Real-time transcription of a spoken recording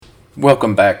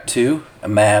Welcome back to a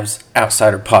Mavs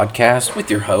Outsider Podcast with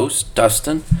your host,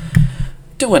 Dustin.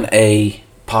 Doing a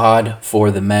pod for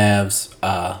the Mavs,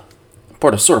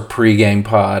 part of sort of pregame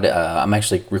pod. I'm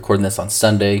actually recording this on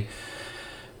Sunday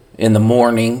in the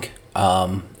morning.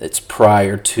 It's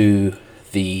prior to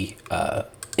the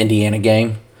Indiana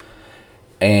game.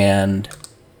 And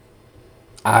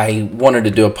I wanted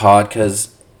to do a pod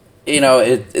because,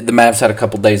 the Mavs had a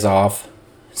couple days off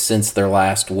since their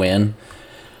last win.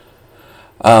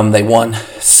 They won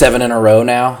 7 in a row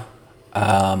now.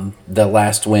 The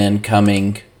last win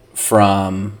coming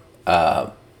from,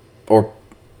 or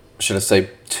should I say,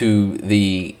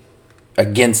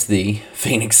 against the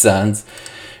Phoenix Suns.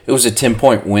 It was a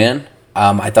 10-point win.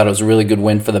 I thought it was a really good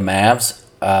win for the Mavs.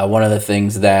 One of the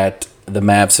things that the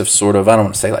Mavs have sort of, I don't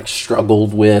want to say like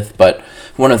struggled with, but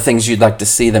one of the things you'd like to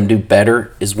see them do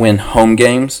better is win home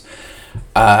games.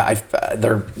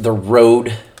 Their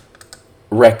road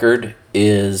record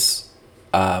is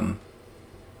 15-10,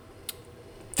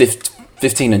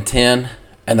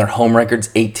 and their home record's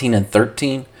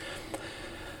 18-13.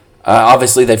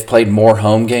 Obviously, they've played more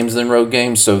home games than road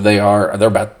games, so they're on a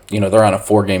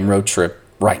 4-game road trip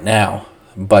right now.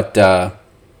 But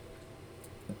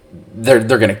they're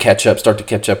going to start to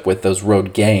catch up with those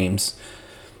road games.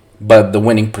 But the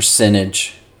winning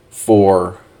percentage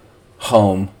for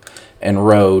home and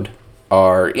road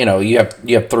are, you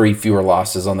have 3 fewer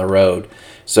losses on the road.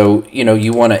 So,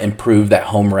 you want to improve that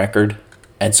home record.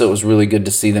 And so it was really good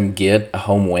to see them get a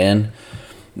home win.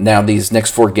 Now these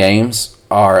next 4 games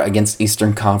are against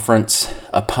Eastern Conference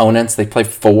opponents. They play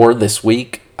 4 this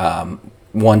week.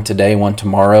 1 today, 1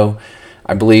 tomorrow.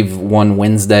 I believe 1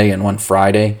 Wednesday and 1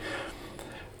 Friday.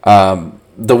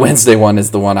 The Wednesday one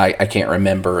is the one I can't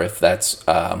remember if that's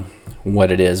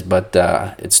what it is, but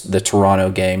it's the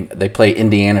Toronto game. They play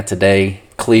Indiana today,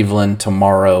 Cleveland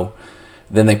tomorrow,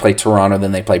 then they play Toronto,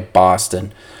 then they play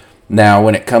Boston. Now,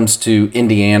 when it comes to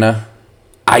Indiana,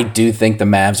 I do think the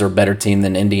Mavs are a better team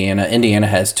than Indiana. Indiana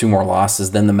has 2 more losses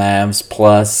than the Mavs,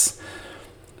 plus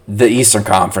the Eastern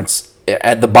Conference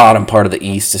at the bottom part of the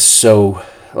East is so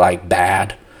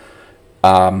bad.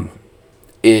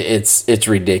 It's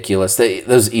ridiculous.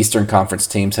 Those Eastern Conference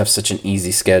teams have such an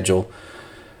easy schedule.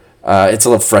 It's a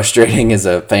little frustrating as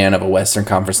a fan of a Western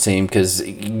Conference team because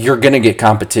you're going to get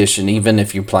competition even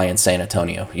if you're playing San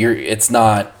Antonio.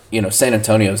 San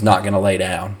Antonio's not going to lay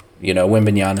down.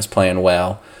 Wembanyama's playing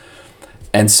well.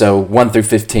 And so 1 through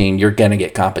 15, you're going to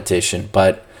get competition.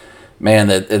 But, man,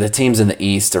 the teams in the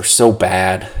East are so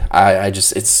bad.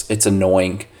 It's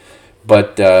annoying.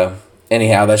 But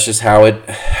anyhow, that's just how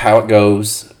it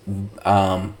goes.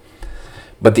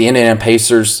 But the Indiana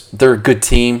Pacers, they're a good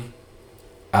team.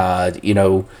 I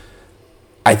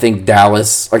think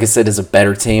Dallas, like I said, is a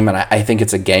better team, and I think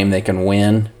it's a game they can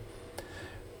win.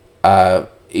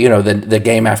 The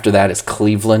game after that is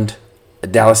Cleveland.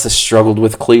 Dallas has struggled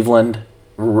with Cleveland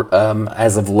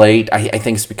as of late. I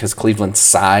think it's because Cleveland's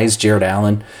size. Jared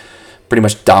Allen pretty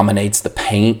much dominates the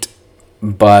paint,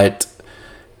 but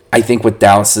I think with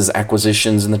Dallas's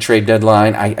acquisitions in the trade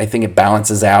deadline, I think it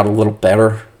balances out a little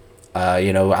better.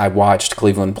 I watched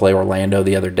Cleveland play Orlando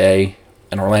the other day,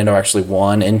 and Orlando actually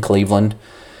won in Cleveland.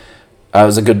 It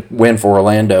was a good win for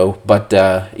Orlando, but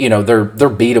they're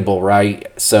beatable, right?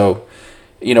 So,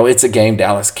 it's a game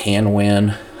Dallas can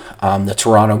win. The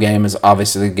Toronto game is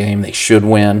obviously the game they should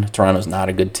win. Toronto's not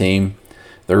a good team.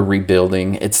 They're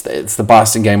rebuilding. It's the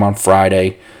Boston game on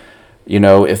Friday.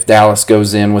 If Dallas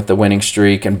goes in with the winning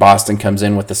streak and Boston comes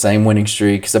in with the same winning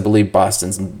streak, because I believe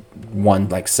Boston's won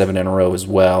 7 in a row as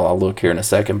well. I'll look here in a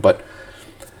second, but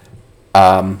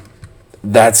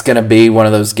that's going to be one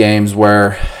of those games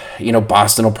where,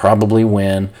 Boston will probably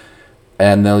win,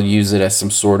 and they'll use it as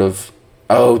some sort of,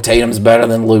 Tatum's better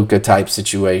than Luka type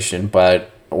situation, but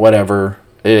whatever.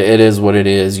 It is what it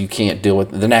is. You can't deal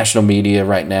with the national media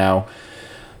right now.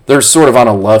 They're sort of on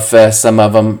a love fest. Some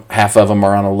of them, half of them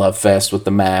are on a love fest with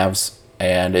the Mavs,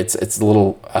 and it's a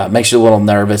little makes you a little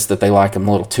nervous that they like them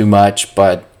a little too much.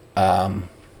 But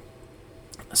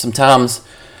sometimes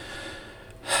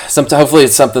hopefully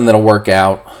it's something that'll work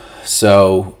out.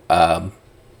 So I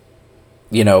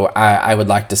would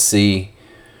like to see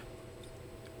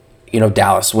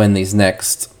Dallas win these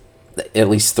next at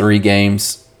least 3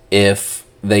 games. If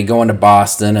they go into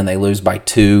Boston and they lose by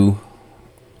 2.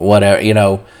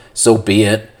 Whatever, so be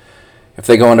it. If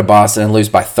they go into Boston and lose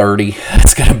by 30,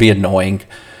 it's going to be annoying.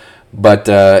 But,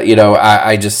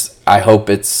 I hope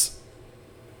it's,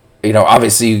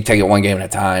 obviously you take it one game at a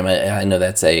time. I know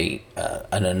that's an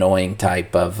annoying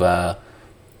type of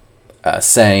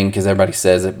saying because everybody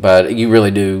says it, but you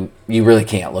really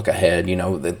can't look ahead.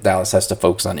 That Dallas has to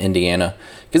focus on Indiana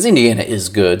Because Indiana is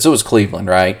good. So is Cleveland,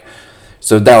 right?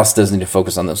 So Dallas does need to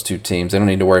focus on those two teams. They don't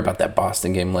need to worry about that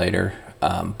Boston game later.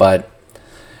 But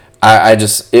I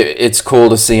just, it's cool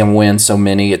to see them win so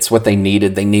many. It's what they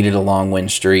needed. They needed a long win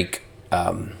streak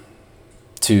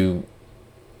to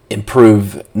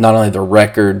improve not only their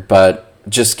record, but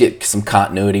just get some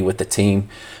continuity with the team.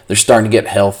 They're starting to get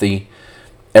healthy.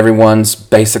 Everyone's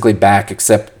basically back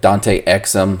except Dante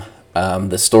Exum.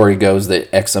 The story goes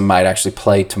that Exum might actually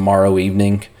play tomorrow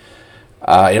evening.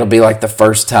 It'll be like the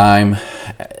first time,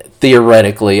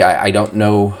 theoretically. I don't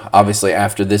know. Obviously,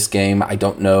 after this game, I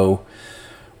don't know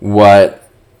what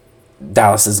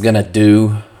Dallas is going to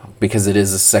do because it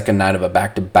is the second night of a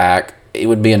back-to-back. It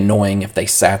would be annoying if they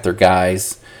sat their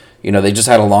guys. You know, they just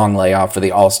had a long layoff for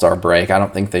the All-Star break. I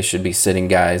don't think they should be sitting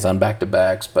guys on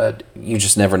back-to-backs, but you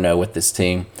just never know with this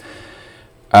team.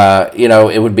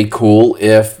 It would be cool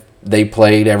if they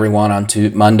played everyone on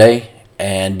Monday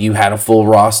and you had a full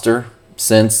roster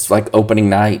since, like, opening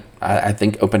night. I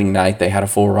think opening night they had a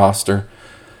full roster.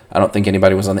 I don't think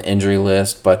anybody was on the injury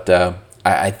list, but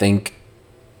I think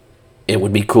it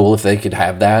would be cool if they could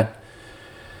have that.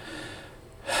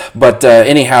 But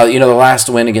anyhow, the last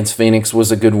win against Phoenix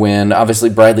was a good win. Obviously,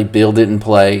 Bradley Beal didn't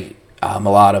play. A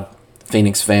lot of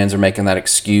Phoenix fans are making that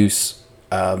excuse.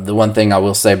 The one thing I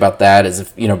will say about that is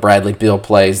if, Bradley Beal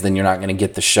plays, then you're not going to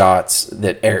get the shots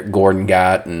that Eric Gordon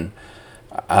got. And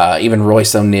even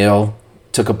Royce O'Neal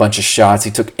took a bunch of shots.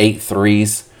 He took 8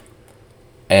 threes.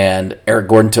 And Eric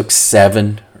Gordon took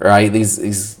 7, right?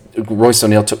 Royce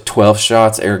O'Neal took 12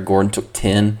 shots. Eric Gordon took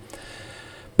 10.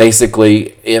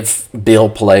 Basically, if Bill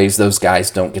plays, those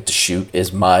guys don't get to shoot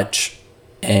as much.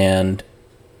 And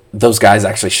those guys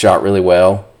actually shot really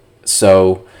well.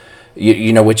 So,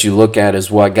 what you look at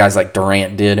is what guys like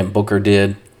Durant did and Booker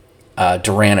did.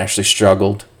 Durant actually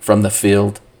struggled from the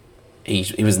field.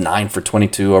 He was 9 for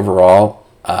 22 overall.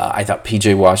 I thought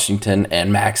P.J. Washington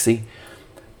and Maxey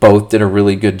both did a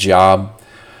really good job.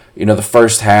 The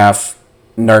first half,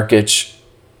 Nurkic,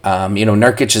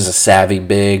 Nurkic is a savvy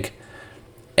big.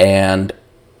 And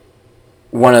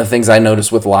one of the things I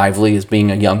noticed with Lively is being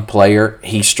a young player,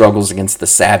 he struggles against the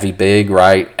savvy big,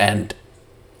 right? And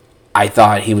I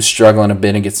thought he was struggling a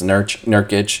bit against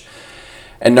Nurkic.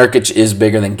 And Nurkic is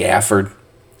bigger than Gafford.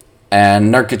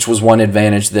 And Nurkic was one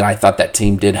advantage that I thought that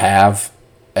team did have.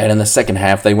 And in the second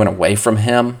half, they went away from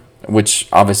him, which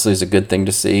obviously is a good thing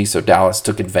to see. So Dallas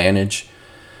took advantage.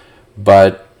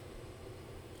 But,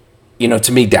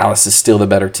 to me, Dallas is still the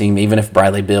better team, even if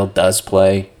Bradley Beal does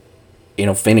play.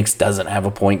 Phoenix doesn't have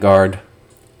a point guard.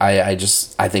 I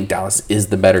think Dallas is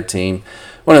the better team.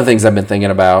 One of the things I've been thinking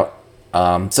about,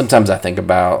 sometimes I think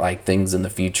about, like, things in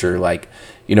the future. Like,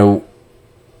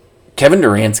 Kevin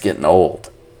Durant's getting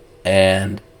old.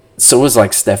 And so is,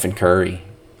 like, Stephen Curry.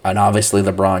 And obviously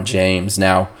LeBron James.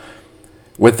 Now,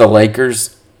 with the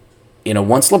Lakers,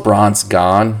 once LeBron's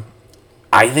gone,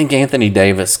 I think Anthony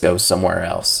Davis goes somewhere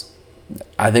else.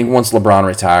 I think once LeBron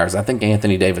retires, I think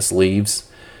Anthony Davis leaves.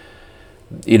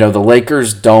 The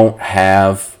Lakers don't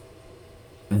have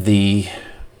the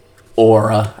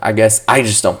aura, I guess. I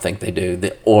just don't think they do.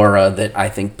 The aura that I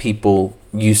think people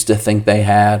used to think they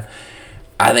had.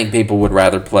 I think people would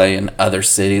rather play in other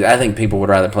cities. I think people would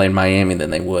rather play in Miami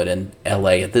than they would in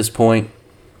LA at this point.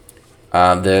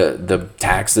 The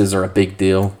taxes are a big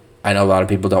deal. I know a lot of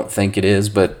people don't think it is,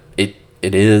 but it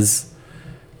is.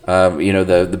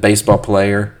 The baseball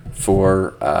player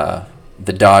for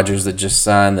the Dodgers that just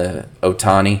signed, the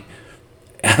Ohtani.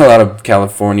 A lot of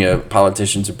California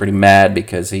politicians are pretty mad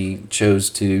because he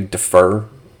chose to defer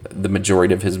the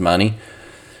majority of his money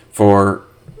for,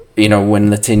 when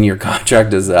the 10-year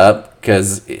contract is up,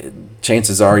 because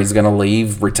chances are he's going to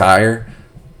leave, retire,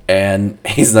 and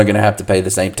he's not going to have to pay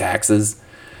the same taxes.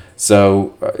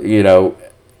 So,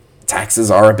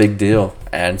 taxes are a big deal.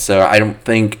 And so I don't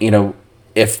think,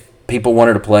 if people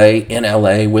wanted to play in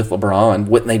LA with LeBron,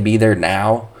 wouldn't they be there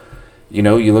now?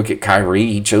 You look at Kyrie,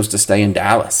 he chose to stay in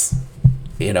Dallas.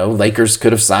 Lakers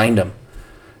could have signed him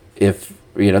if,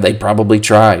 they probably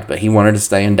tried, but he wanted to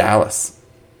stay in Dallas.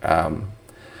 Once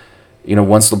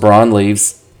LeBron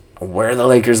leaves, where are the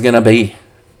Lakers going to be?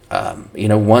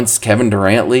 Once Kevin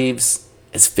Durant leaves,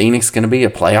 is Phoenix going to be a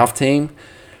playoff team?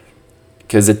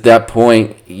 Because at that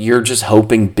point, you're just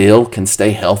hoping Bill can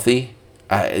stay healthy.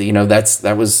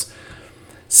 That was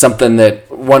something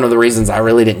that one of the reasons I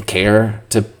really didn't care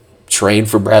to trade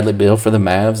for Bradley Beal for the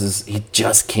Mavs is he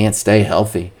just can't stay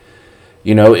healthy.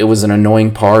 It was an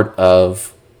annoying part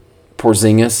of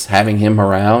Porzingis having him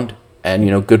around,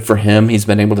 and good for him. He's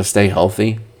been able to stay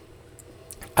healthy.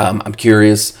 I'm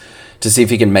curious to see if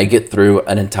he can make it through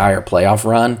an entire playoff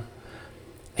run.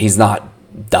 He's not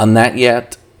done that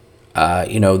yet.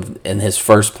 In his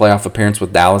first playoff appearance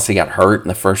with Dallas, he got hurt in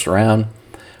the first round.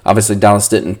 Obviously, Dallas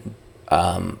didn't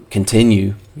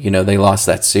continue. They lost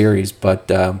that series. But,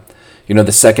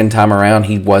 the second time around,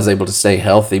 he was able to stay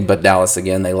healthy. But Dallas,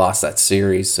 again, they lost that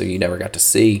series, so you never got to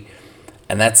see.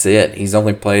 And that's it. He's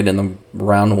only played in the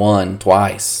round one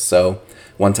twice. So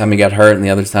one time he got hurt and the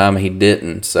other time he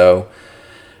didn't. So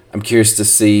I'm curious to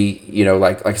see,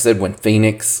 like I said, when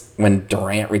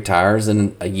Durant retires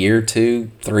in a year,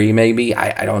 2, 3 maybe,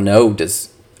 I don't know.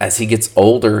 As he gets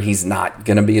older, he's not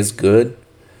going to be as good.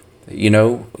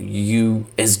 LeBron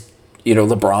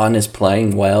is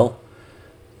playing well.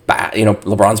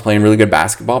 LeBron's playing really good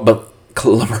basketball, but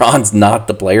LeBron's not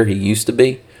the player he used to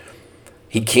be.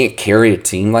 He can't carry a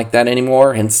team like that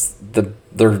anymore. Hence,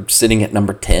 they're sitting at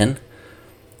number 10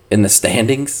 in the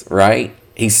standings, right?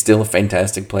 He's still a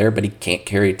fantastic player, but he can't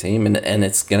carry a team, and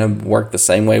it's going to work the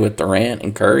same way with Durant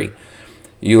and Curry.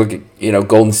 You look at,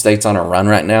 Golden State's on a run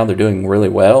right now. They're doing really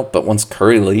well, but once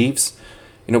Curry leaves,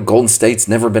 Golden State's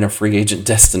never been a free agent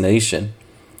destination.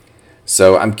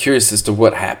 So I'm curious as to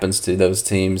what happens to those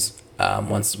teams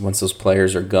once those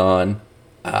players are gone.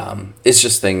 It's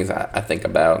just things I think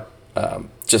about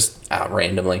just out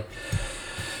randomly.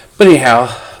 But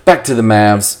anyhow, back to the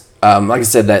Mavs. Like I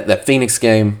said, that Phoenix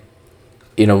game,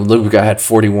 Luka had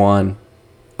 41,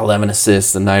 11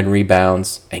 assists, and 9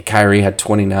 rebounds, and Kyrie had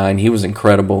 29. He was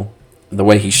incredible. The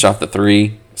way he shot the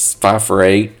three, 5 for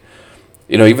 8.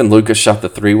 Even Luka shot the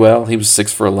three well. He was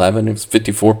 6 for 11. It was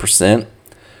 54%.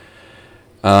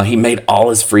 He made all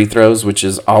his free throws, which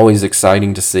is always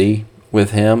exciting to see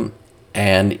with him.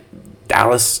 And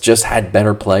Dallas just had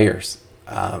better players.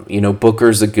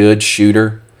 Booker's a good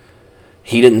shooter.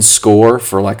 He didn't score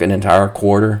for like an entire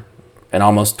quarter, and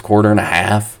almost quarter and a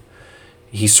half.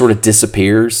 He sort of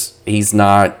disappears. He's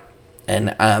not,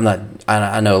 and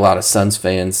I know a lot of Suns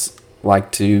fans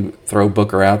like to throw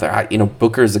Booker out there.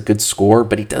 Booker is a good scorer,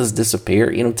 but he does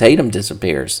disappear. Tatum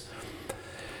disappears.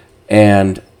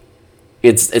 And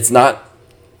it's not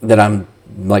that I'm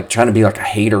like trying to be like a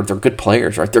hater. They're good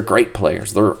players, right? They're great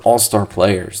players. They're all-star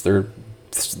players. They're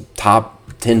top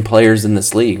 10 players in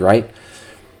this league, right?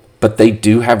 But they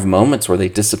do have moments where they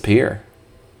disappear.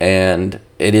 And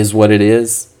it is what it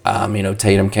is.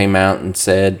 Tatum came out and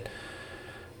said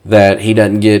that he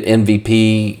doesn't get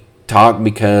MVP talk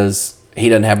because he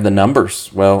doesn't have the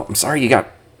numbers. Well, I'm sorry, you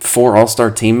got 4 all-star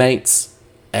teammates.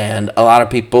 And a lot of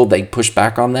people, they push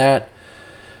back on that.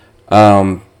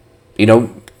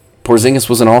 Porzingis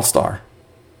was an all-star.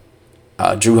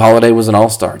 Drew Holiday was an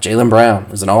all-star. Jaylen Brown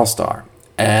was an all-star.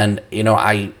 And, and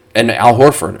Al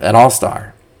Horford, an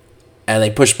all-star. And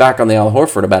they push back on the Al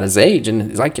Horford about his age. And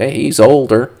he's like, hey, he's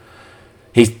older.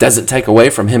 He doesn't take away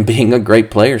from him being a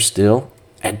great player still.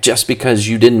 And just because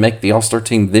you didn't make the all-star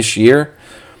team this year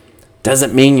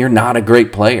doesn't mean you're not a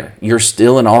great player. You're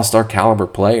still an all-star caliber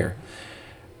player.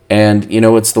 And,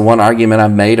 it's the one argument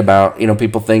I've made about,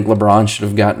 people think LeBron should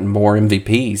have gotten more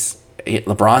MVPs.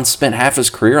 LeBron spent half his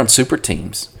career on super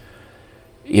teams.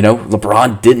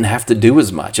 LeBron didn't have to do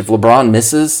as much. If LeBron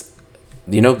misses,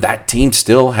 that team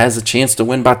still has a chance to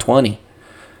win by 20.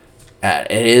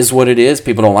 It is what it is.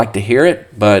 People don't like to hear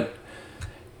it, but,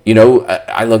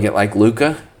 I look at like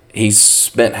Luka. He's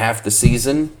spent half the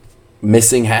season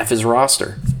missing half his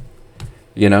roster,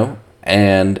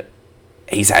 and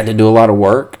he's had to do a lot of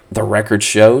work. The record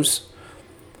shows.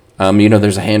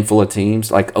 There's a handful of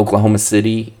teams like Oklahoma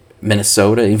City,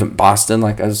 Minnesota, even Boston,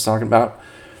 like I was talking about.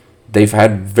 They've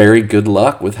had very good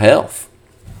luck with health.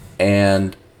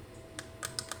 And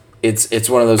it's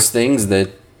one of those things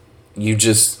that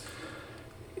it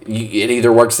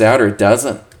either works out or it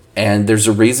doesn't. And there's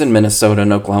a reason Minnesota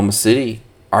and Oklahoma City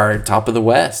are top of the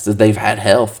West, that they've had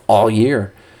health all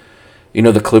year.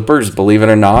 The Clippers, believe it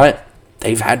or not,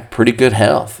 they've had pretty good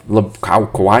health.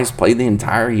 Kawhi's played the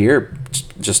entire year,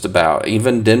 just about.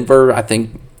 Even Denver, I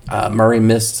think Murray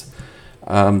missed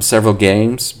several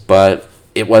games, but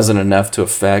it wasn't enough to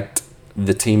affect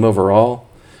the team overall.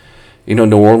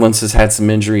 New Orleans has had some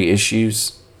injury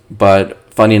issues, but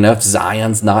funny enough,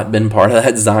 Zion's not been part of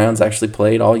that. Zion's actually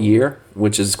played all year,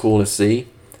 which is cool to see.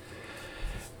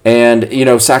 And,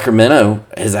 Sacramento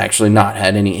has actually not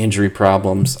had any injury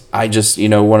problems. I just,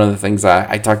 one of the things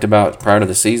I talked about prior to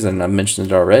the season, I mentioned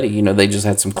it already, they just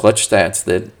had some clutch stats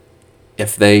that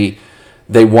if they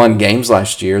won games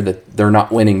last year, that they're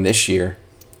not winning this year.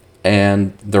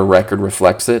 And their record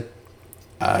reflects it.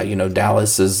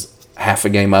 Dallas is half a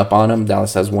game up on them.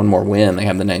 Dallas has one more win. They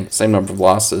have the same number of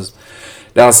losses.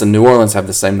 Dallas and New Orleans have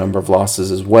the same number of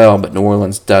losses as well, but New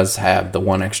Orleans does have the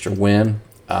one extra win.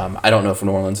 I don't know if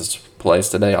New Orleans plays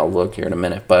today. I'll look here in a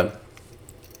minute. But,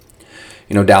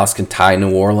 Dallas can tie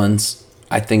New Orleans.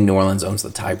 I think New Orleans owns the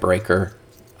tiebreaker,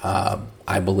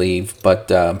 I believe.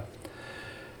 But,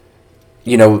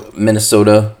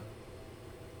 Minnesota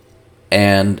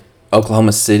and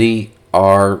Oklahoma City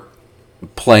are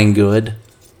playing good.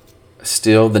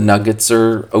 Still, the Nuggets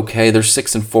are okay. They're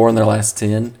 6-4 in their last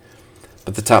 10.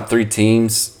 But the top three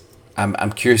teams,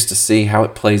 I'm curious to see how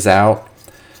it plays out.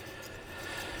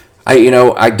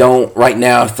 I don't right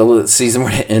now. If the season were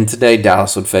to end today,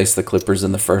 Dallas would face the Clippers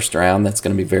in the first round. That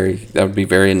would be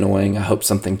very annoying. I hope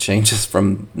something changes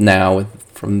from now,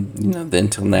 then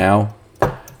till now.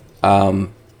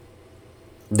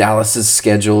 Dallas's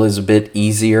schedule is a bit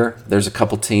easier. There's a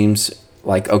couple teams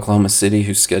like Oklahoma City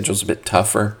whose schedule's a bit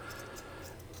tougher.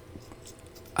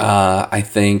 I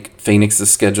think Phoenix's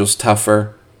schedule's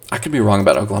tougher. I could be wrong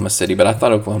about Oklahoma City, but I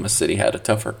thought Oklahoma City had a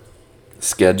tougher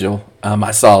schedule.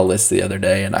 I saw a list the other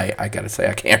day, and I got to say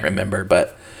I can't remember.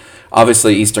 But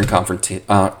obviously, Eastern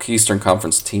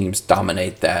Conference teams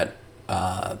dominate that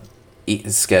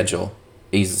schedule.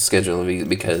 Easy schedule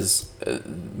because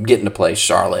getting to play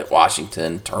Charlotte,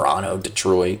 Washington, Toronto,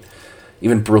 Detroit,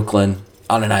 even Brooklyn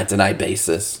on a night-to-night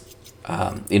basis.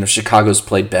 Chicago's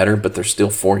played better, but they're still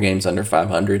 4 games under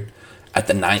 500 at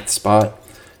the 9th spot.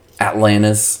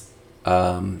 Atlanta's,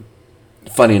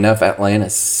 funny enough,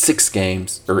 Atlanta's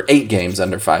 8 games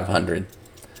under 500.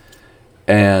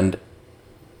 And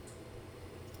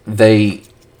they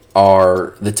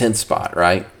are the 10th spot,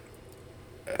 right?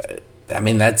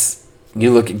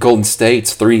 You look at Golden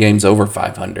State's 3 games over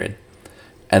 500.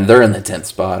 And they're in the 10th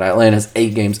spot. Atlanta's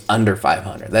 8 games under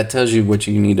 500. That tells you what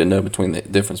you need to know between the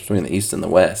difference between the East and the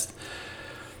West.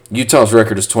 Utah's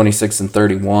record is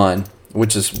 26-31,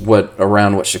 which is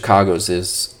around what Chicago's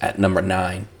is at number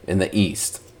 9 in the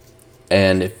East.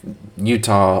 And if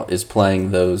Utah is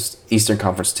playing those Eastern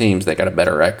Conference teams, they got a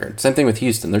better record. Same thing with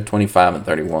Houston. They're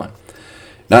 25-31.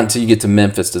 Not until you get to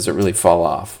Memphis does it really fall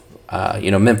off.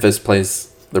 Memphis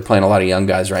they're playing a lot of young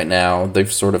guys right now. They've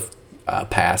sort of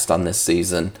passed on this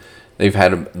season. They've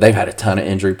had a ton of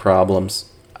injury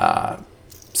problems.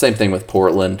 Same thing with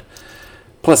Portland.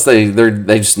 Plus, they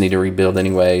just need to rebuild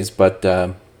anyways. But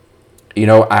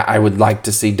I would like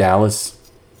to see Dallas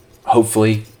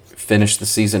hopefully finish the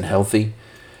season healthy.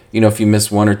 If you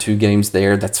miss 1 or 2 games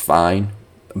there, that's fine.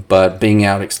 But being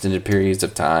out extended periods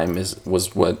of time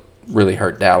was what really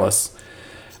hurt Dallas.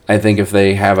 I think if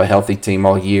they have a healthy team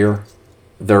all year,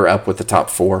 they're up with the top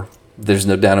 4. There's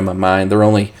no doubt in my mind. They're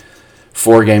only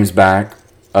 4 games back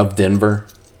of Denver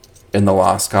in the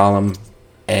loss column,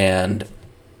 and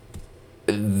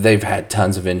they've had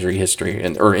tons of injury history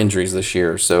or injuries this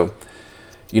year. So,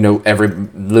 every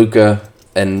Luka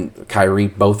and Kyrie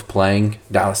both playing,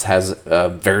 Dallas has a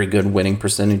very good winning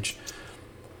percentage.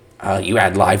 You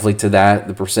add Lively to that,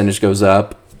 the percentage goes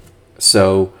up.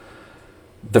 So,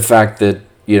 the fact that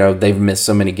they've missed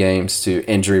so many games to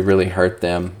injury really hurt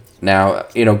them. Now,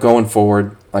 going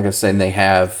forward, like I was saying, they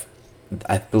have,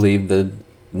 I believe, the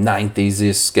 9th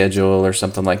easiest schedule or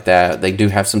something like that. They do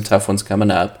have some tough ones coming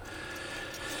up.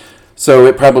 So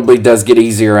it probably does get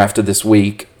easier after this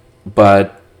week.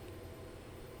 But,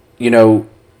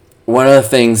 one of the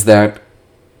things that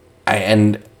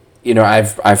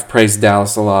I've praised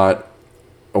Dallas a lot.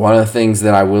 One of the things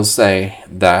that I will say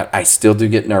that I still do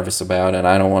get nervous about, and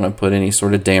I don't want to put any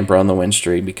sort of damper on the win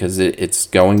streak because it's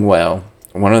going well.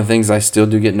 One of the things I still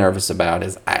do get nervous about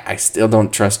is I still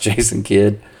don't trust Jason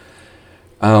Kidd.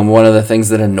 One of the things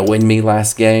that annoyed me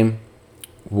last game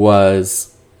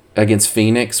was against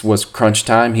Phoenix was crunch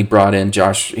time. He brought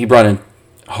in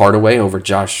Hardaway over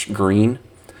Josh Green.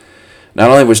 Not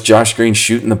only was Josh Green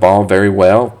shooting the ball very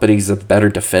well, but he's a better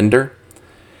defender.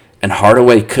 And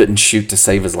Hardaway couldn't shoot to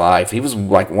save his life. He was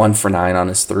like 1 for 9 on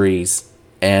his threes.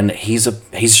 And he's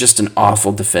just an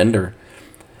awful defender.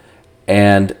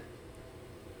 And,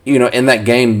 in that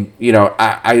game,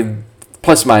 I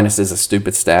plus minus is a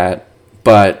stupid stat.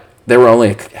 But there were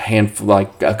only a handful,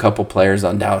 like a couple players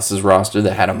on Dallas's roster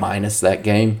that had a minus that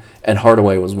game. And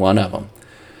Hardaway was one of them.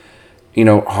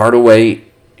 Hardaway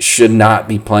should not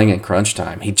be playing in crunch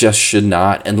time. He just should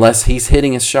not, unless he's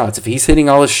hitting his shots. If he's hitting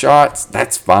all his shots,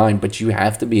 that's fine, but you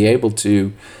have to be able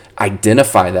to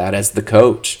identify that as the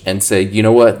coach and say, you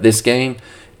know what, this game,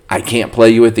 I can't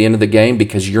play you at the end of the game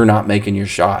because you're not making your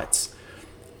shots.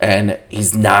 And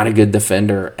he's not a good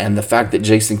defender, and the fact that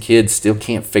Jason Kidd still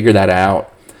can't figure that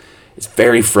out is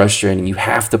very frustrating. You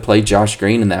have to play Josh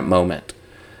Green in that moment.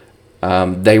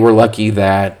 They were lucky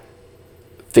that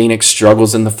Phoenix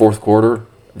struggles in the fourth quarter.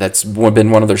 That's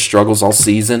been one of their struggles all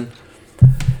season.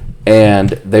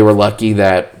 And they were lucky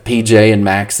that PJ and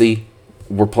Maxey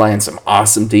were playing some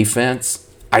awesome defense.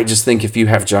 I just think if you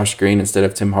have Josh Green instead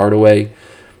of Tim Hardaway,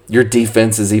 your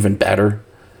defense is even better.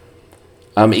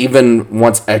 Even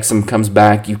once Exum comes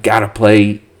back, you got to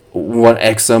play one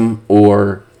Exum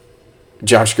or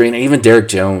Josh Green, and even Derek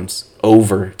Jones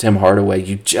over Tim Hardaway.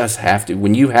 You just have to.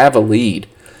 When you have a lead,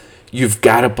 you've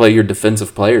got to play your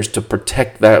defensive players to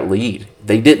protect that lead.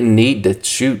 They didn't need to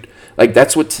shoot. Like,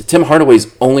 that's what Tim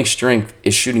Hardaway's only strength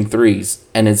is, shooting threes,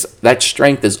 and that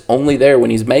strength is only there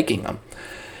when he's making them.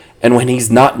 And when he's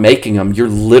not making them, you're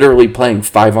literally playing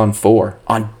 5-on-4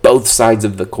 on both sides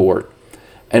of the court.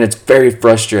 And it's very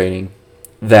frustrating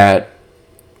that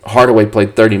Hardaway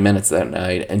played 30 minutes that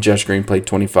night and Josh Green played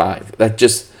 25.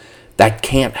 That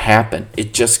can't happen.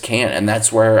 It just can't. And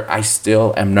that's where I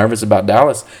still am nervous about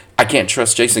Dallas. I can't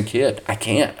trust Jason Kidd. I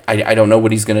can't. I don't know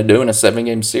what he's going to do in a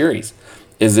 7-game series.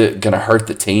 Is it going to hurt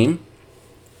the team?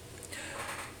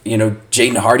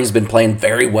 Jaden Hardy's been playing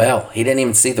very well. He didn't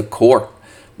even see the court.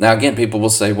 Now, again, people will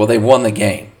say, well, they won the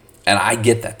game. And I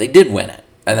get that. They did win it.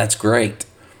 And that's great.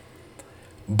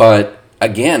 But,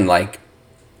 again, like,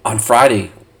 on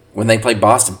Friday, when they played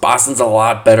Boston, Boston's a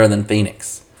lot better than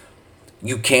Phoenix.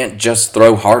 You can't just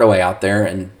throw Hardaway out there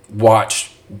and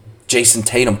watch Jason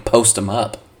Tatum post him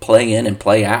up, play in and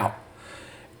play out,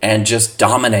 and just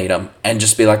dominate them and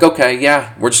just be like, okay,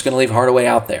 yeah, we're just going to leave Hardaway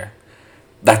out there.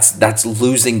 That's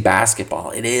losing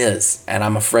basketball. It is. And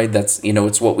I'm afraid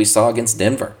it's what we saw against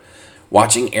Denver.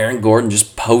 Watching Aaron Gordon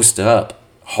just post up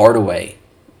Hardaway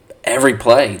every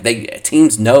play.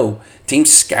 Teams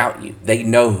scout you. They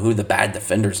know who the bad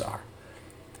defenders are.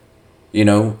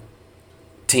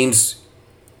 Teams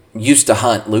used to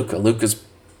hunt Luka.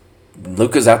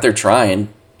 Luka's out there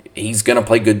trying. He's going to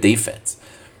play good defense.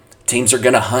 Teams are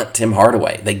going to hunt Tim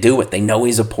Hardaway. They do it. They know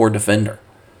he's a poor defender.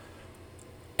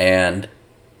 And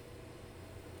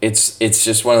it's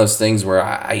just one of those things where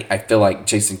I feel like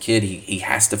Jason Kidd, he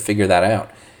has to figure that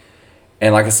out.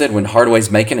 And like I said, when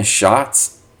Hardaway's making his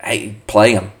shots, hey,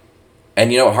 play him.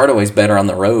 And Hardaway's better on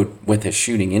the road with his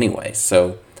shooting anyway.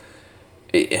 So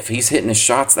if he's hitting his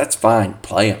shots, that's fine.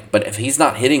 Play him. But if he's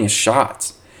not hitting his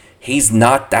shots, he's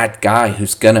not that guy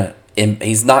he's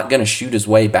not gonna shoot his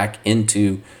way back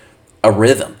into a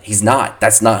rhythm. He's not.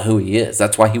 That's not who he is.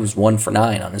 That's why he was 1 for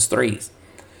 9 on his threes.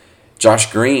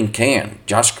 Josh Green can.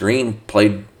 Josh Green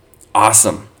played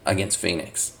awesome against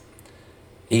Phoenix.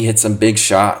 He hit some big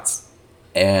shots.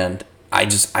 And I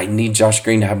need Josh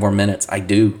Green to have more minutes. I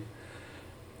do.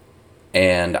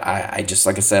 And I just,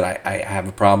 like I said, I have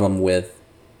a problem with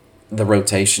the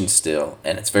rotation still.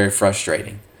 And it's very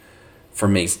frustrating for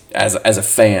me as a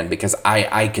fan, because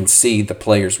I can see the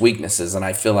players' weaknesses. And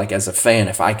I feel like as a fan,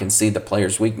 if I can see the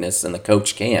player's weakness and the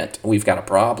coach can't, we've got a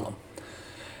problem.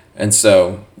 And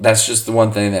so that's just the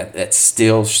one thing that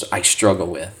still I struggle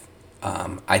with.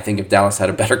 I think if Dallas had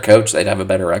a better coach, they'd have a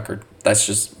better record. That's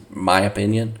just my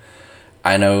opinion.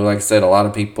 I know, like I said, a lot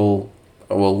of people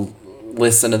will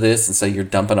listen to this and say you're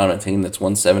dumping on a team that's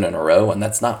won 7 in a row, and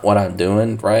that's not what I'm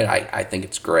doing, right? I think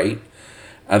it's great.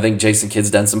 I think Jason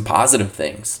Kidd's done some positive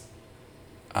things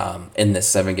in this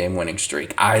 7-game winning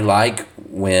streak. I like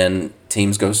when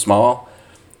teams go small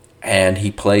and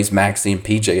he plays Maxey and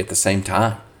PJ at the same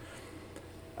time.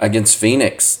 Against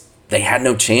Phoenix, they had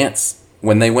no chance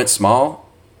when they went small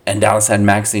and Dallas had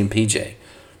Maxey and PJ.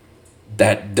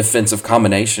 That defensive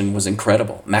combination was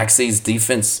incredible. Maxey's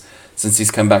defense, since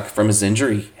he's come back from his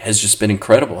injury, has just been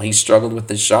incredible. He struggled with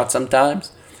his shot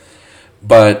sometimes,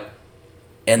 but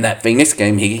in that Phoenix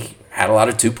game, he had a lot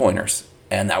of 2-pointers,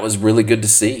 and that was really good to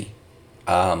see.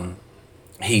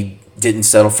 He didn't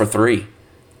settle for 3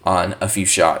 on a few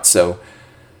shots. So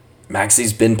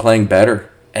Maxey's been playing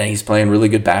better, and he's playing really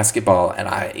good basketball. And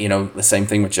the same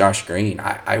thing with Josh Green.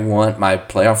 I want my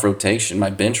playoff rotation, my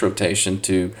bench rotation,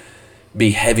 to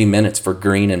be heavy minutes for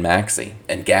Green and Maxey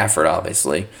and Gafford,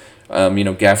 obviously.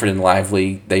 Gafford and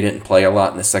Lively, they didn't play a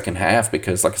lot in the second half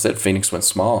because, like I said, Phoenix went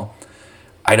small.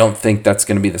 I don't think that's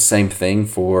going to be the same thing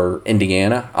for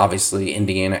Indiana. Obviously,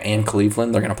 Indiana and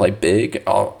Cleveland, they're going to play big.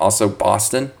 Also,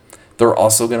 Boston, they're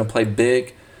also going to play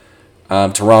big.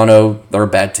 Toronto, they're a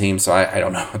bad team, so I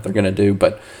don't know what they're going to do.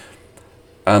 But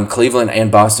Cleveland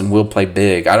and Boston will play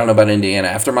big. I don't know about Indiana.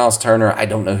 After Miles Turner, I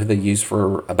don't know who they use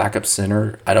for a backup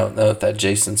center. I don't know if that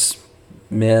Jalen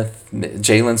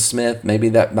Smith, maybe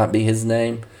that might be his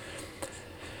name.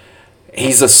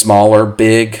 He's a smaller,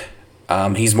 big.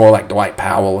 He's more like Dwight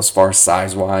Powell as far as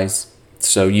size-wise.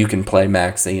 So you can play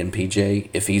Maxey and PJ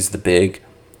if he's the big.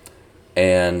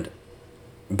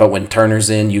 But when Turner's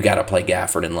in, you got to play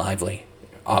Gafford and Lively.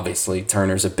 Obviously,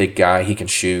 Turner's a big guy. He can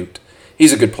shoot.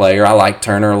 he's a good player. I like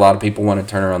Turner. A lot of people wanted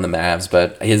Turner on the Mavs,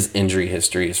 but his injury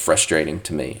history is frustrating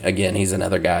to me. Again, he's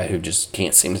another guy who just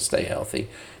can't seem to stay healthy.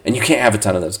 And you can't have a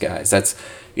ton of those guys. That's,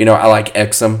 I like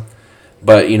Exum,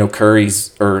 but, Kyrie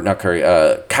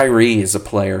is a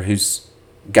player who's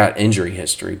got injury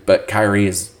history, but Kyrie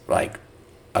is like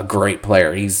a great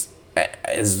player.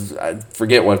 I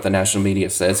forget what the national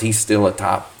media says. He's still a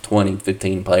top 20,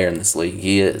 15 player in this league.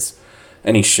 He is,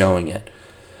 and he's showing it.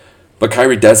 But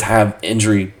Kyrie does have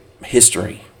injury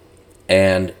history,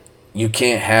 and you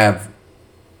can't have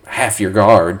half your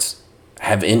guards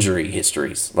have injury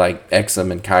histories like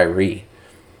Exum and Kyrie.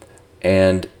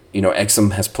 And,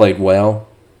 Exum has played well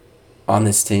on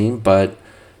this team, but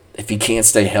if he can't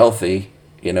stay healthy,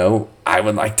 I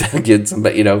would like to get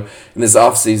somebody, in this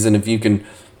offseason, if you can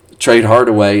trade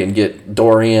Hardaway and get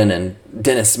Dorian and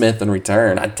Dennis Smith in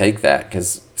return, I'd take that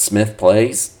because Smith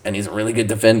plays, and he's a really good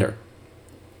defender.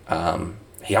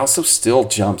 He also still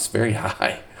jumps very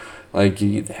high. Like,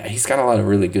 he's got a lot of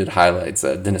really good highlights.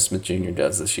 Dennis Smith Jr.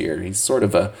 does this year. He's sort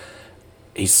of a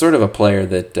player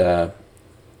that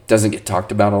doesn't get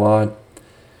talked about a lot.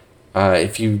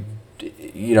 If he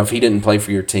didn't play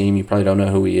for your team, you probably don't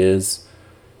know who he is.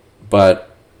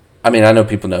 But I know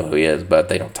people know who he is, but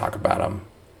they don't talk about him.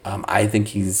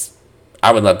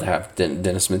 I would love to have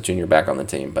Dennis Smith Jr. back on the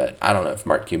team, but I don't know if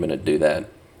Mark Cuban would do that.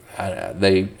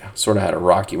 They sort of had a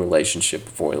rocky relationship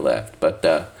before he left. But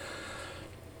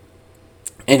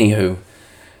anywho,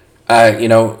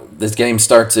 this game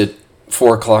starts at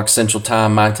 4 o'clock Central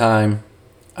Time, my time.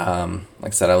 Like I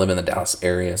said, I live in the Dallas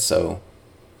area, so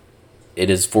it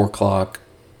is 4 o'clock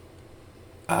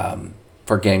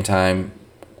for game time.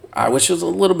 I wish it was a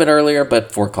little bit earlier,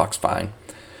 but 4 o'clock's fine.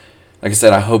 Like I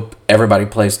said, I hope everybody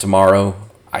plays tomorrow.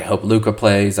 I hope Luka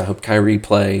plays. I hope Kyrie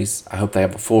plays. I hope they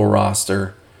have a full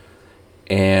roster.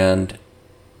 And,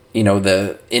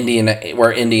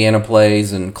 where Indiana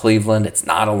plays and Cleveland, it's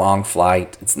not a long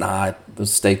flight. It's not.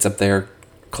 Those states up there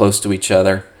close to each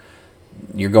other.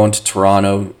 You're going to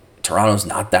Toronto. Toronto's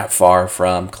not that far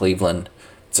from Cleveland.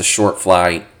 It's a short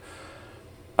flight.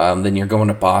 Then you're going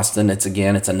to Boston. It's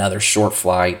another short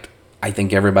flight. I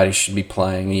think everybody should be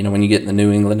playing. When you get in the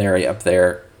New England area up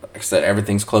there, like I said,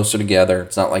 everything's closer together.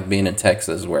 It's not like being in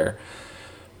Texas where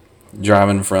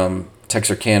driving from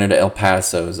Texarkana to El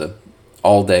Paso is a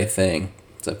all-day thing.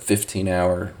 It's a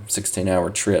 15-hour, 16-hour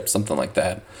trip, something like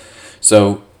that.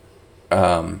 So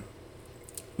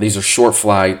these are short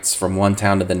flights from one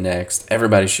town to the next.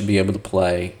 Everybody should be able to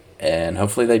play, and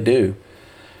hopefully they do.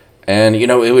 And,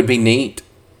 it would be neat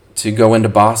to go into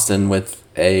Boston with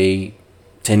a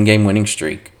 10-game winning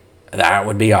streak. That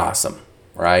would be awesome,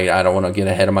 right? I don't want to get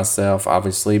ahead of myself,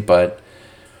 obviously, but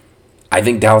I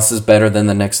think Dallas is better than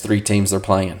the next 3 teams they're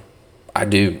playing. I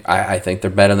do. I think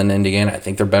they're better than Indiana. I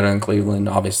think they're better than Cleveland.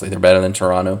 Obviously, they're better than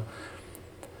Toronto.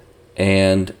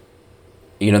 And,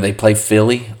 they play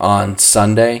Philly on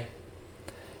Sunday.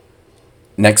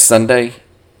 Next Sunday,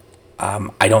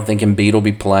 I don't think Embiid will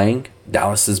be playing.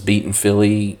 Dallas has beaten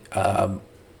Philly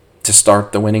to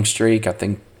start the winning streak. I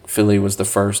think Philly was the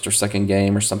first or second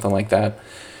game or something like that.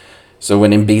 So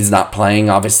when Embiid's not playing,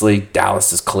 obviously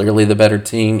Dallas is clearly the better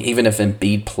team. Even if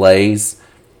Embiid plays,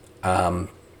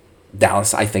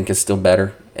 Dallas, I think, is still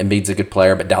better. Embiid's a good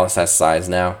player, but Dallas has size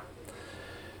now.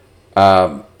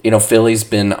 Philly's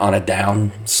been on a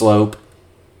down slope.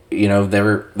 They're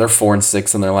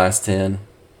 4-6 in their last 10.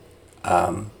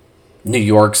 New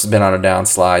York's been on a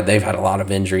downslide. They've had a lot of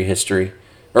injury history.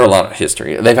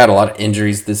 They've had a lot of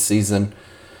injuries this season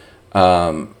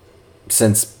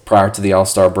since prior to the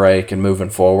All-Star break and moving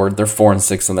forward. They're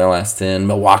 4-6 in their last 10.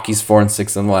 Milwaukee's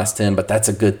 4-6 in the last 10, but that's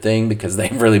a good thing because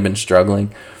they've really been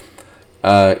struggling.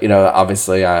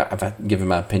 Obviously, I've given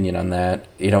my opinion on that.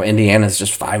 Indiana's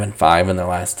just 5-5 in their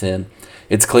last 10.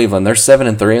 It's Cleveland. They're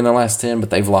 7-3 in their last 10, but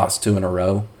they've lost 2 in a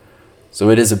row. So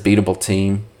it is a beatable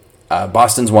team.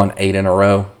 Boston's won 8 in a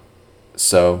row.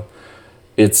 So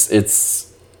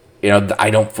it's I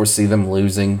don't foresee them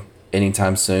losing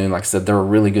anytime soon. Like I said, they're a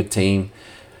really good team.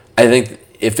 I think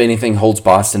if anything holds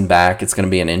Boston back, it's going to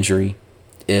be an injury.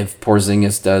 If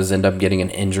Porzingis does end up getting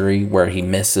an injury where he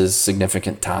misses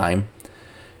significant time,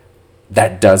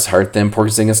 that does hurt them.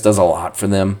 Porzingis does a lot for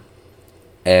them.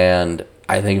 And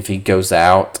I think if he goes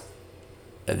out,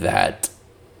 that,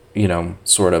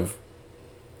 sort of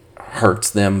hurts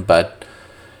them. But,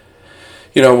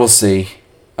 we'll see.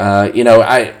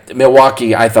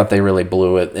 Milwaukee, I thought they really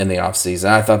blew it in the offseason.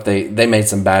 I thought they made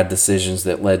some bad decisions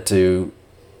that led to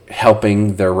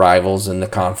helping their rivals in the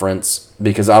conference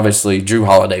because obviously Drew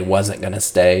Holiday wasn't going to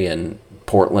stay in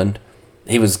Portland.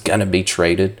 He was going to be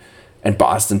traded, and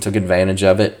Boston took advantage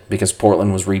of it because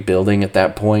Portland was rebuilding at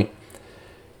that point.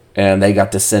 And they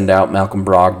got to send out Malcolm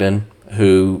Brogdon,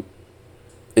 who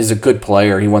is a good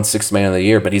player. He won Sixth Man of the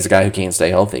Year, but he's a guy who can't stay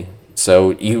healthy.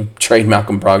 So you trade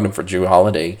Malcolm Brogdon for Drew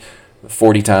Holiday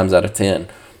 40 times out of 10.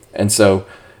 And so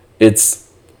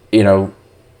it's, and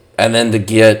then to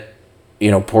get,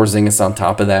 Porzingis on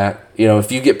top of that.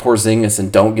 If you get Porzingis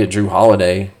and don't get Drew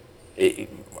Holiday,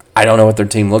 I don't know what their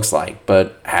team looks like.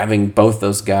 But having both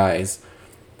those guys,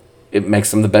 it makes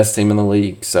them the best team in the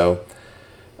league. So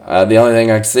the only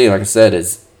thing I can see, like I said,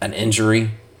 is an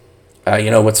injury.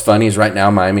 What's funny is right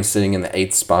now Miami's sitting in the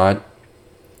 8th spot.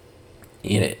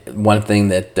 One thing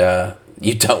that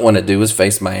you don't want to do is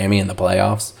face Miami in the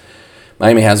playoffs.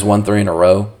 Miami has won 3 in a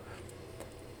row.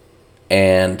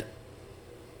 And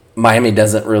Miami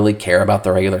doesn't really care about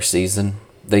the regular season.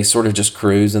 They sort of just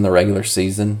cruise in the regular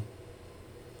season.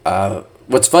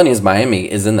 What's funny is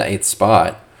Miami is in the 8th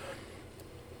spot.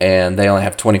 And they only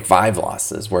have 25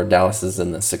 losses, where Dallas is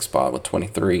in the 6th spot with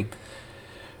 23.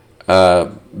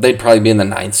 They'd probably be in the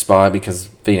 9th spot because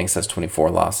Phoenix has 24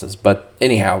 losses. But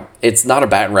anyhow, it's not a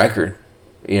bad record.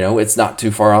 It's not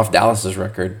too far off Dallas's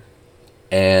record.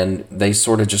 And they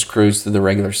sort of just cruise through the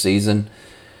regular season.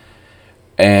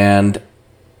 And,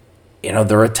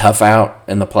 they're a tough out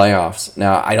in the playoffs.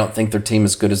 Now, I don't think their team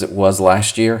is as good as it was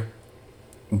last year.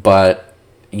 But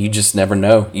you just never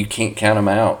know. You can't count them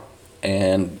out.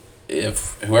 And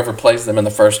if whoever plays them in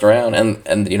the first round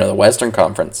and the Western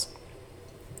Conference,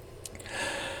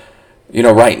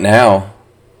 right now,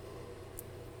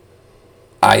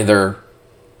 either,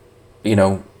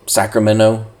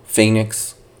 Sacramento,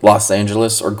 Phoenix, Los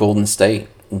Angeles, or Golden State,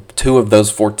 2 of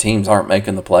those 4 teams aren't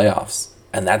making the playoffs.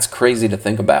 And that's crazy to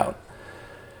think about.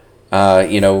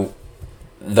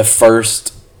 The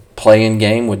first play-in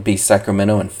game would be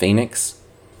Sacramento and Phoenix.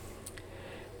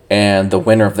 And the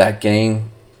winner of that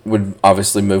game would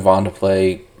obviously move on to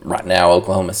play, right now,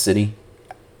 Oklahoma City.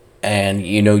 And,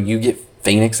 you get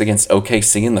Phoenix against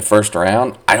OKC in the first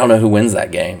round. I don't know who wins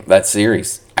that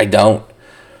series. I don't.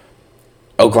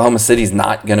 Oklahoma City's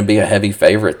not going to be a heavy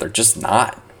favorite. They're just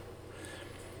not.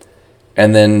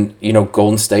 And then,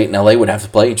 Golden State and LA would have to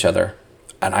play each other.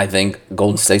 And I think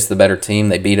Golden State's the better team.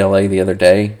 They beat LA the other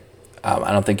day.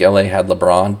 I don't think LA had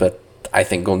LeBron, but I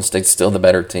think Golden State's still the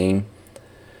better team.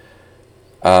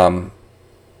 I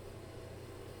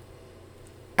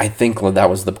think that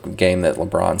was the game that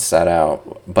LeBron sat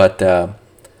out. But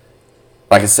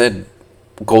like I said,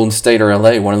 Golden State or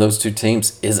LA, one of those 2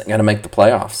 teams isn't going to make the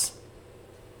playoffs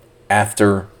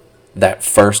after that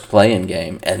first play-in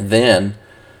game. And then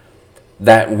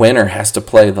that winner has to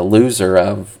play the loser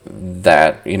of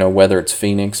that, whether it's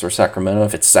Phoenix or Sacramento.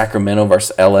 If it's Sacramento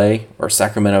versus LA or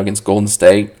Sacramento against Golden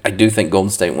State, I do think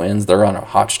Golden State wins. They're on a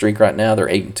hot streak right now. They're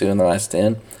 8-2 in the last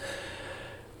 10.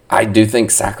 I do think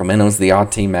Sacramento's the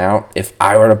odd team out. If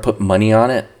I were to put money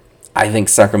on it, I think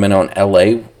Sacramento and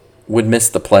LA would miss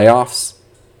the playoffs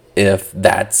if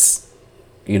that's,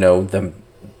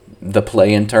 the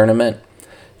play-in tournament.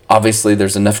 Obviously,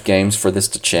 there's enough games for this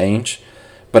to change.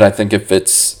 But I think if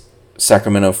it's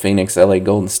Sacramento, Phoenix, LA,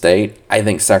 Golden State, I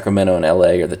think Sacramento and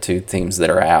LA are the 2 teams that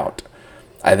are out.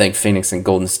 I think Phoenix and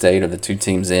Golden State are the 2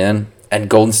 teams in. And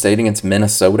Golden State against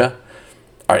Minnesota,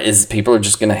 people are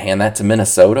just going to hand that to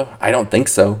Minnesota? I don't think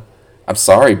so. I'm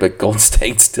sorry, but Golden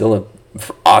State's still an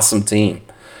awesome team.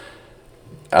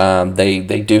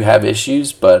 They do have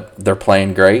issues, but they're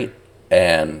playing great.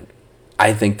 And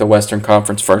I think the Western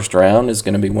Conference first round is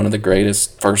going to be one of the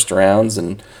greatest first rounds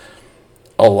in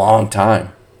a long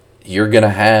time. You're going to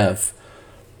have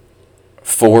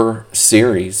 4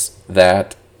 series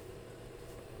that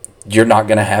you're not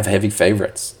going to have heavy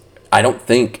favorites. I don't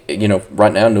think,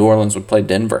 right now New Orleans would play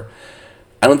Denver.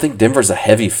 I don't think Denver's a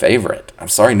heavy favorite. I'm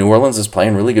sorry, New Orleans is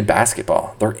playing really good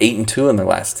basketball. They're 8-2 in their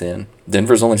last 10.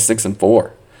 Denver's only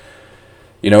 6-4.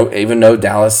 Even though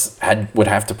Dallas would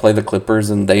have to play the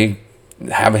Clippers and they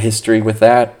have a history with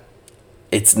that,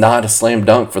 it's not a slam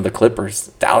dunk for the Clippers.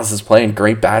 Dallas is playing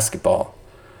great basketball.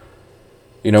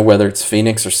 Whether it's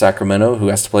Phoenix or Sacramento who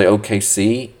has to play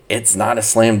OKC, it's not a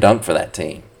slam dunk for that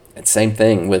team. And same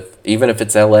thing with, even if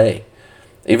it's LA,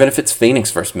 even if it's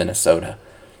Phoenix versus Minnesota,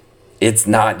 it's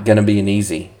not going to be an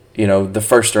easy. The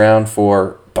first round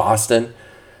for Boston,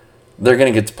 they're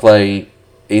going to get to play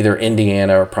either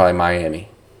Indiana or probably Miami.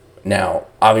 Now,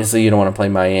 obviously you don't want to play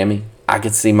Miami. I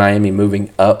could see Miami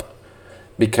moving up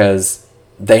because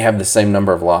they have the same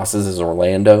number of losses as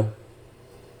Orlando.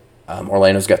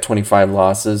 Orlando's got 25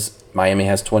 losses. Miami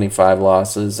has 25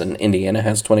 losses, and Indiana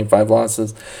has 25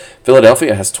 losses.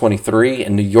 Philadelphia has 23,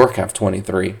 and New York have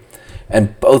 23.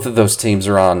 And both of those teams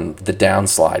are on the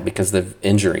downslide because of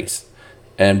injuries.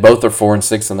 And both are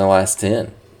 4-6 in their last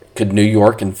 10. Could New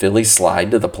York and Philly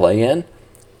slide to the play-in?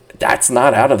 That's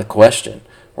not out of the question.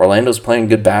 Orlando's playing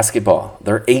good basketball.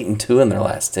 They're 8-2 in their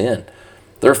last 10.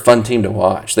 They're a fun team to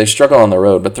watch. They struggle on the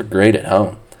road, but they're great at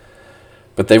home.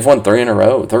 But they've won 3 in a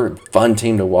row. They're a fun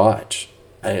team to watch.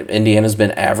 Indiana's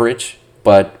been average,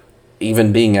 but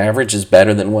even being average is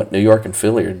better than what New York and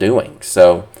Philly are doing.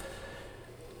 So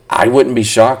I wouldn't be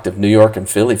shocked if New York and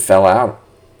Philly fell out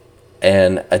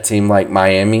and a team like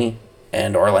Miami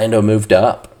and Orlando moved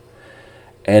up.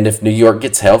 And if New York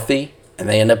gets healthy and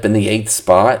they end up in the 8th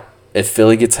spot, if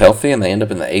Philly gets healthy and they end up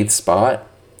in the 8th spot,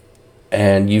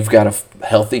 and you've got a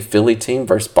healthy Philly team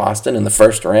versus Boston in the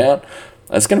first round,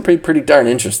 that's going to be pretty darn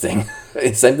interesting.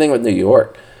 Same thing with New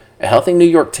York. A healthy New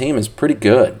York team is pretty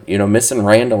good. Missing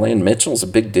Randall and Mitchell is a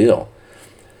big deal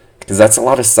because that's a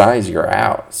lot of size you're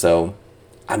out. So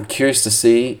I'm curious to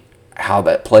see how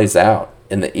that plays out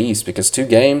in the East because 2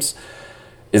 games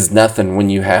is nothing when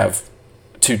you have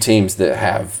 2 teams that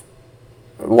have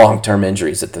long-term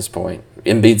injuries at this point.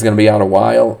 Embiid's going to be out a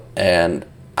while, and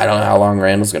I don't know how long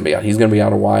Randall's going to be out. He's going to be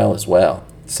out a while as well.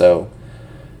 So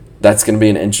that's going to be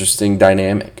an interesting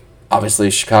dynamic.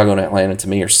 Obviously, Chicago and Atlanta to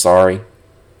me are sorry.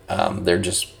 They're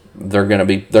going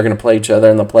to play each other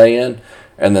in the play-in,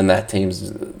 and then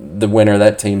the winner of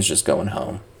that team's just going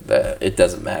home. It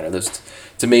doesn't matter.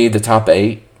 To me, the top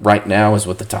 8 right now is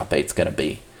what the top 8's going to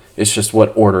be. It's just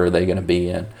what order are they going to be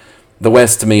in. The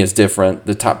West to me is different.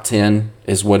 The top 10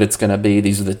 is what it's going to be.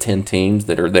 These are the 10 teams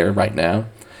that are there right now.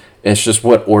 It's just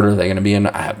what order they're going to be in.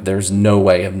 There's no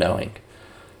way of knowing.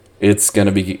 It's going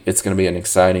to be an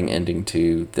exciting ending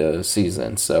to the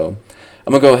season. So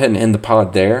I'm gonna go ahead and end the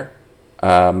pod there.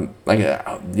 The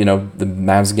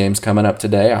Mavs game's coming up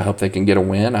today. I hope they can get a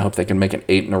win. I hope they can make it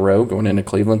 8 in a row going into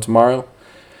Cleveland tomorrow.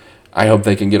 I hope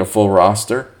they can get a full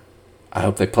roster. I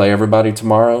hope they play everybody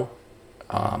tomorrow.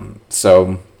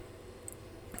 It'll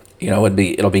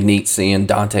be neat seeing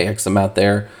Dante Exum out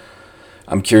there.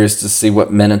 I'm curious to see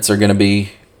what minutes are going to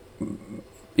be,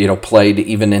 played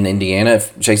even in Indiana.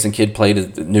 If Jason Kidd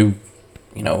played the new,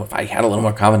 if I had a little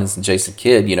more confidence in Jason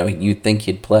Kidd, you'd think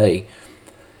he'd play,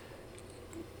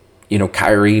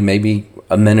 Kyrie maybe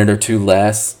a minute or 2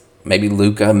 less, maybe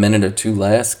Luka a minute or 2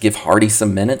 less. Give Hardy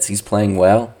some minutes. He's playing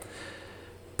well.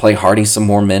 Play Hardy some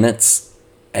more minutes,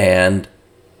 and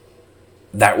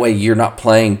that way you're not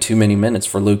playing too many minutes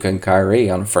for Luka and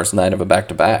Kyrie on the first night of a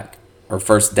back-to-back or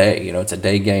first day. It's a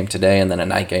day game today and then a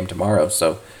night game tomorrow.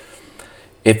 So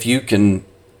if you can,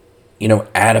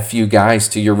 add a few guys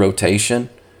to your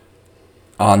rotation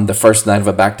on the first night of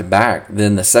a back-to-back,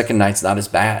 then the second night's not as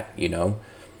bad,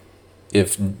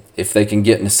 If they can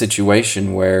get in a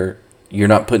situation where you're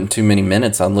not putting too many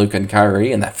minutes on Luka and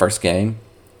Kyrie in that first game,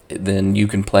 then you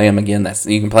can play them again.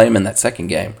 You can play them in that second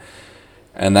game.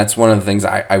 And that's one of the things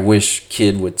I wish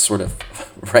Kidd would sort of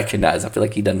recognize. I feel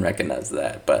like he doesn't recognize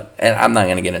that. And I'm not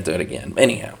going to get into it again.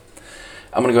 Anyhow,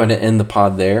 I'm going to go ahead and end the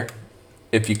pod there.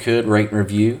 If you could, rate and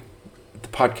review the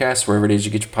podcast wherever it is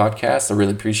you get your podcasts. I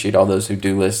really appreciate all those who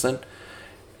do listen.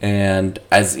 And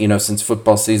as since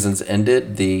football season's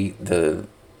ended, the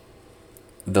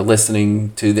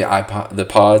listening to the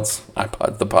pods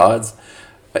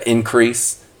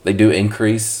increase. They do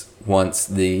increase once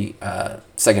the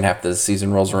second half of the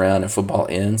season rolls around and football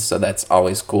ends, so that's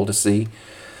always cool to see.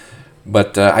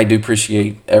 But I do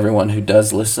appreciate everyone who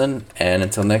does listen, and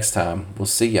until next time, we'll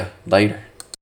see ya later.